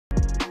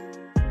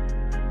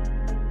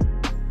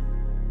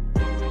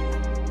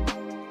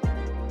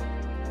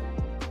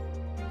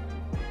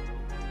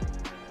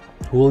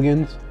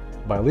Hooligans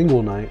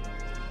Bilingual Night.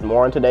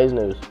 More on today's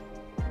news.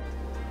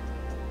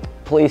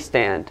 Please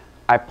stand.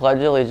 I pledge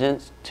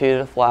allegiance to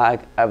the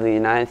flag of the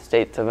United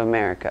States of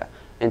America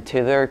and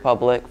to the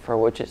republic for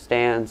which it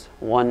stands,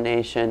 one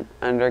nation,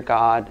 under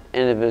God,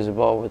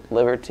 indivisible, with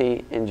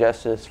liberty and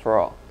justice for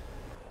all.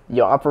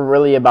 Yo, I'm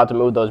really about to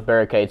move those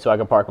barricades so I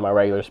can park in my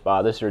regular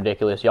spot. This is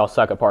ridiculous. Y'all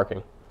suck at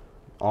parking.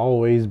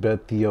 Always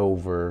bet the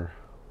over.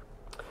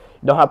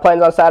 You don't have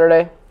plans on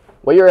Saturday?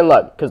 Well, you're in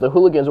luck, because the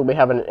Hooligans will be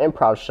having an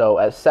improv show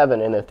at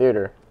 7 in the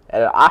theater.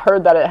 And I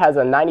heard that it has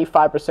a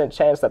 95%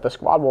 chance that the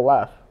squad will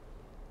laugh.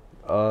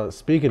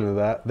 Speaking of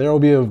that, there will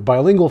be a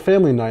bilingual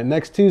family night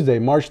next Tuesday,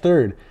 March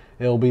 3rd.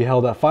 It will be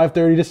held at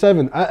 5:30 to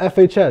 7 at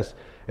FHS.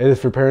 It is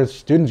for parents,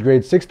 students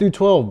grades 6 through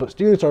 12, but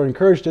students are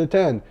encouraged to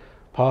attend.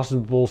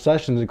 Possible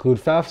sessions include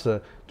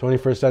FAFSA,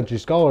 21st Century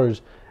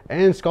Scholars,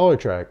 and Scholar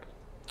Track.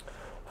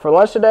 For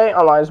lunch today,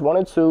 on lines 1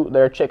 and 2,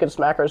 there are chicken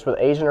smackers with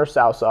Asian or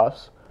sour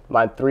sauce.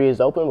 Line 3 is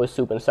open with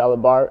soup and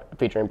salad bar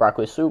featuring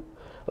broccoli soup.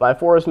 Line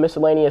 4 is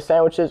miscellaneous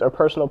sandwiches or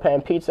personal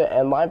pan pizza,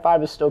 and line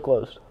 5 is still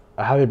closed.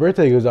 A happy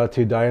birthday goes out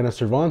to Diana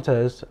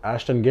Cervantes,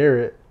 Ashton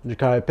Garrett,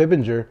 Ja'Kai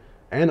Pippinger,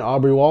 and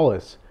Aubrey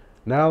Wallace.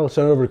 Now let's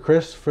send it over to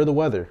Chris for the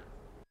weather.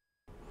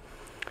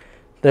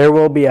 There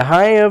will be a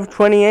high of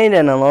 28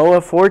 and a low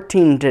of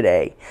 14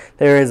 today.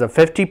 There is a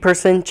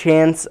 50%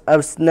 chance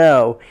of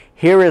snow.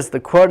 Here is the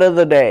quote of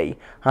the day.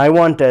 I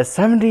want a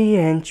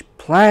 70-inch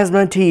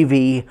plasma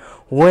TV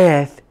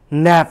with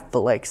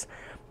Netflix.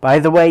 By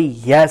the way,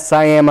 yes,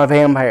 I am a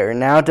vampire.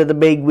 Now to the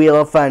big wheel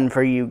of fun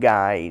for you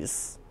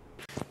guys.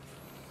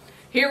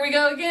 Here we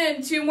go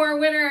again. 2 more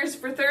winners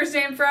for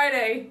Thursday and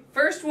Friday.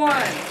 First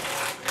one.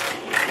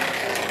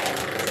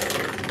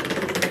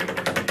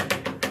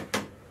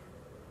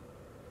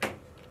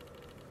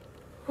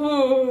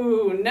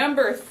 Ooh,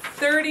 number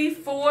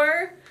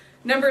 34.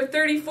 Number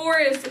 34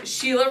 is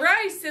Sheila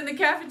Rice in the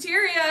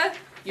cafeteria.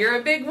 You're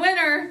a big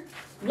winner.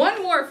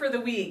 One more for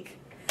the week.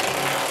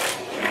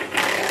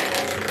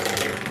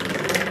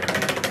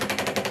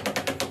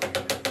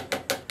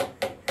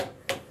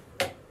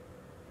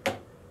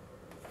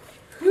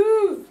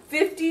 Whew,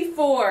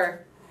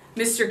 54.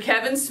 Mr.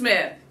 Kevin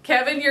Smith.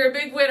 Kevin, you're a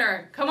big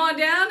winner. Come on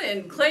down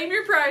and claim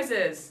your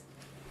prizes.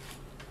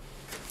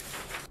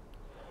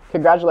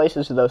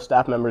 Congratulations to those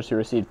staff members who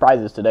received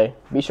prizes today.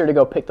 Be sure to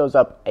go pick those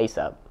up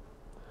ASAP.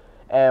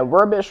 And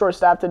we're a bit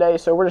short-staffed today,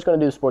 so we're just going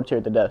to do sports here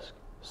at the desk.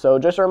 So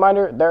just a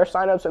reminder, there are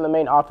sign-ups in the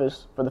main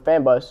office for the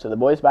fan bus to the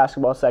boys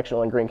basketball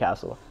sectional in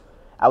Greencastle.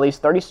 At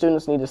least 30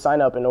 students need to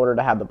sign up in order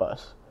to have the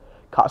bus.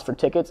 Cost for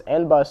tickets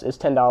and bus is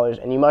 $10,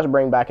 and you must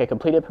bring back a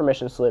completed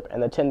permission slip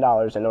and the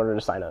 $10 in order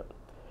to sign up.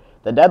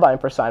 The deadline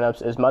for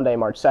sign-ups is Monday,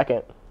 March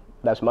 2nd.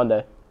 That's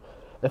Monday.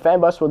 The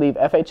fan bus will leave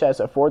FHS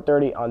at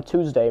 4:30 on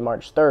Tuesday,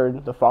 March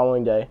 3rd, the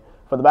following day,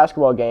 for the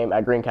basketball game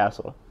at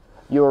Greencastle.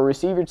 You will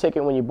receive your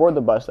ticket when you board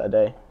the bus that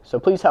day, so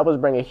please help us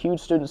bring a huge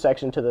student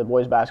section to the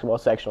boys basketball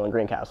sectional in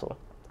Greencastle.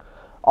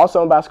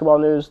 Also in basketball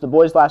news, the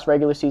boys' last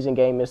regular season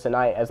game is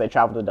tonight as they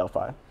travel to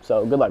Delphi.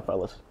 So good luck,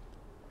 fellas.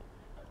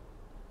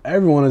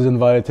 Everyone is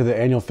invited to the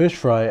annual fish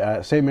fry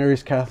at St.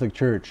 Mary's Catholic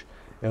Church.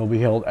 It will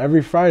be held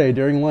every Friday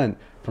during Lent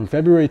from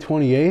February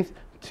 28th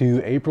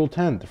to April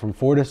 10th from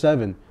 4 to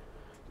 7.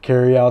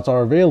 Carryouts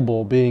are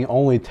available, being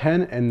only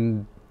 10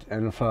 and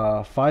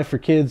 5 for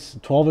kids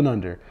 12 and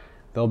under.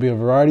 There will be a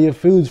variety of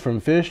foods from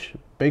fish,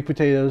 baked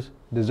potatoes,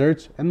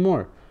 desserts, and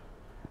more.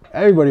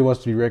 Everybody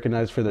wants to be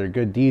recognized for their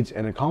good deeds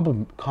and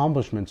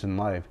accomplishments in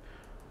life,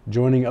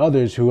 joining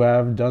others who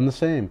have done the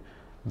same.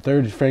 The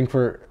third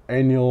Frankfurt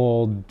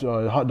Annual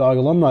Hot Dog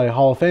Alumni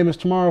Hall of Fame is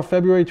tomorrow,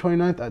 February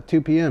 29th at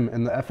 2 p.m.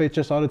 in the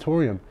FHS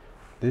Auditorium.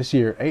 This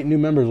year, 8 new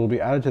members will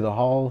be added to the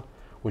hall,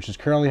 which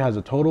currently has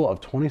a total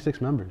of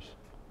 26 members.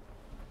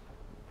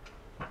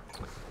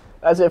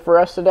 That's it for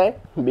us today.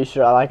 Be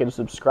sure to like and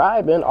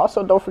subscribe, and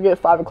also don't forget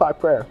 5 o'clock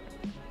prayer.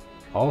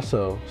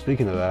 Also,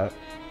 speaking of that,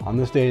 on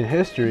this day in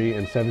history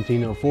in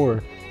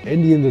 1704,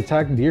 Indians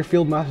attacked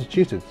Deerfield,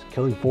 Massachusetts,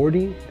 killing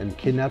 40 and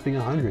kidnapping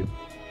 100.